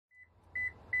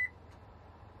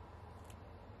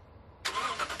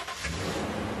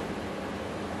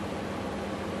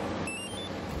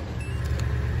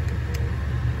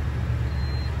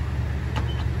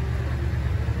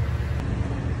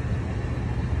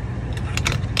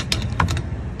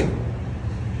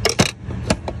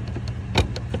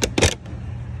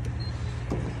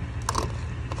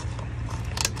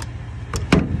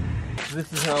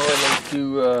This is how I like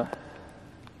to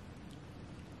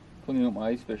clean out my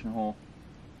ice fishing hole.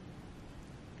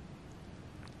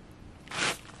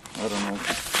 I don't know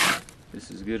if this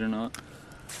is good or not.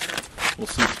 We'll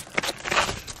see.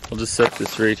 I'll just set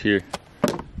this right here.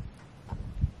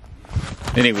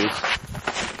 Anyways,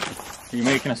 if you're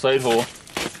making a side hole,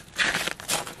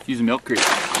 use a milk crate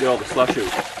to get all the slush out.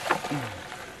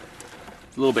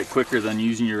 It's a little bit quicker than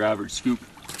using your average scoop.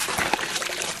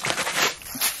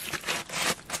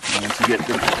 And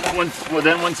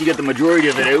once you get the majority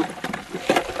of it out,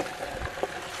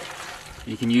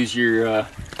 you can use your other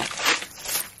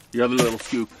little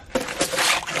scoop.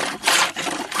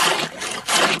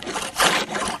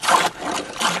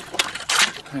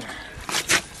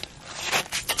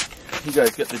 You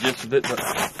guys get the gist of it, but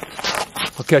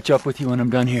I'll catch up with you when I'm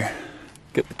done here.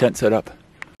 Get the tent set up.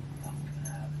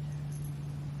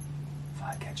 If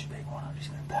I catch a big one, I'm just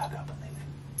gonna pack up and leave.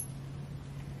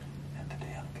 And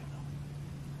today I'm gonna.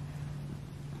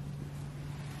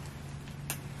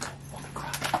 Holy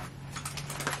crap.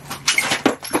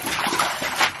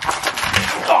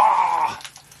 Oh!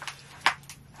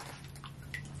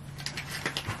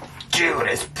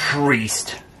 Judas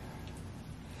Priest.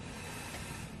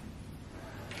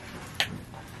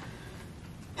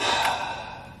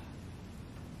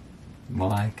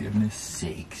 My goodness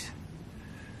sakes.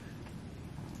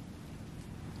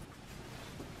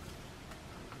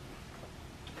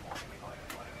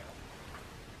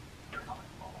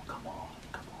 Come on.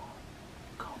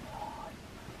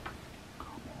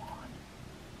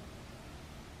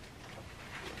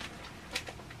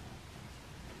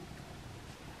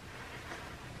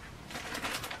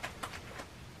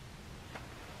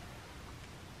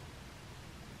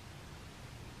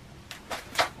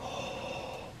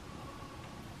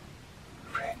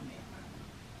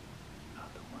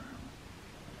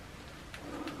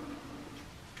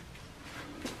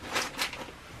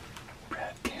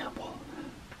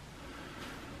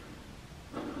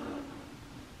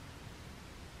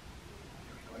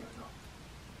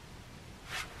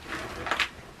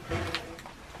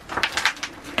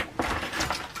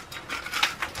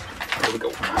 There we go.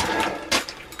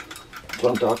 That's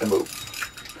what I'm talking about.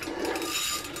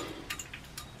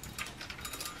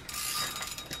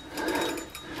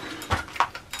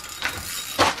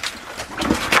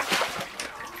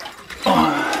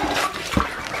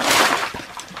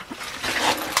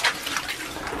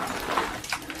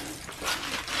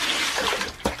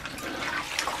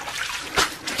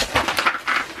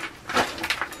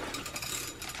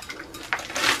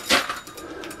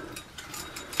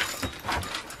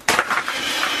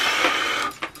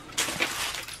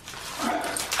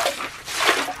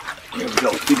 There we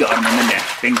go, we got him in the net,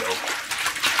 bingo.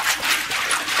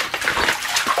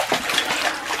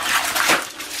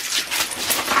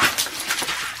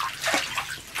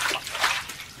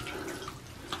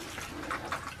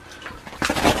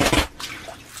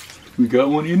 We got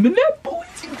one in the net, boys.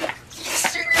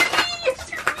 Yes, sir. Yes,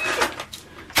 sir.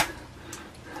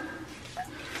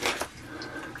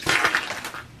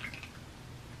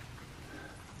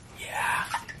 Yeah,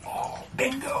 oh,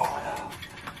 bingo.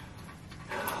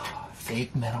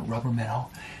 Fake minnow, rubber minnow.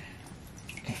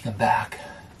 Take them back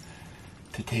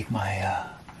to take my,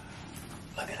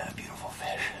 look at that beautiful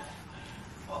fish.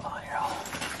 Hold on here,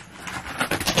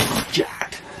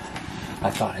 jacked. I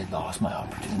thought I'd lost my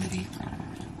opportunity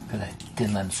because I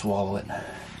didn't let him swallow it.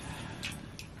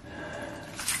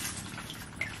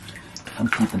 I'm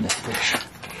keeping this fish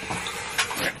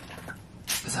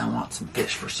because I want some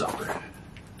fish for supper.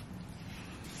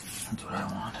 That's what I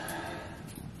want.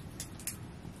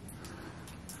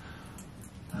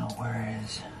 Now where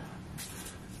is...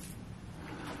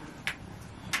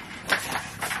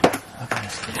 Look at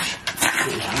this fish.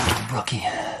 Little brookie.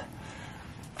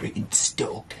 Freaking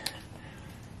stoked.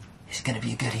 He's gonna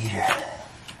be a good eater.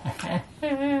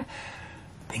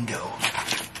 Bingo.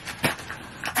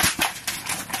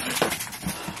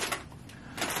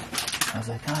 I was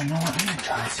like, oh, you know what? I'm gonna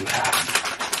try and see what happens.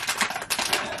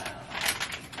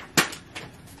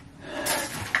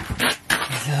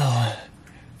 These little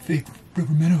fake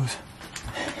rubber minnows.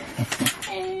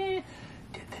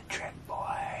 Did the trick,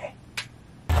 boy.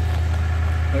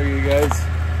 There you guys.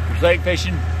 For sight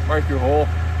fishing, mark your hole.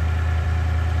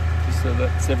 Just so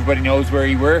that everybody knows where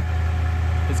you were.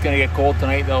 It's gonna get cold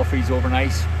tonight, they'll freeze over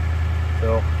nice.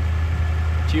 So,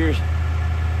 cheers.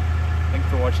 Thanks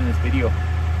for watching this video.